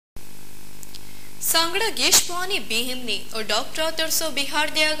सांगड़ा गेश भवानी बेहिमनी और डॉक्टर तरसो बिहार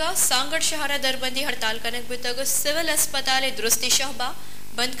देगा सांगड़ शहरा दरबंदी हड़ताल कनक बुतगो सिविल अस्पताल दुरुस्ती शहबा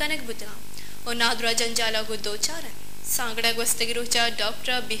बंद कनक बुतगा और नादरा जंजाला गो दो चार सांगड़ा गोस्तगी रुचा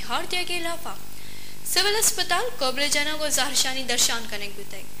डॉक्टर बिहार देगे लाफा सिविल अस्पताल कोबले जना को जहरशानी दर्शान कनक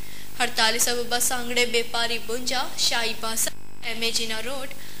बुतग हड़ताल सबब सांगड़े बेपारी बुंजा शाही बासा एमेजिना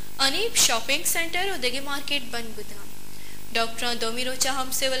रोड अनीब शॉपिंग सेंटर और दगे मार्केट बंद बुतगा डॉक्टर दोमी रोचा हम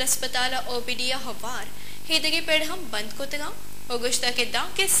सिविल अस्पताल ओपीडी हवार हे दगे पेड़ हम बंद को तगा ओगुश्ता के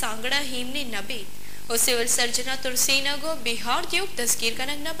दांग के सांगड़ा हिमनी नबीत और सिविल सर्जना तुरसीना गो बिहार दियोग तस्कीर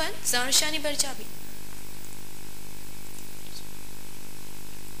कनक न बंद जारशानी बरजाबी।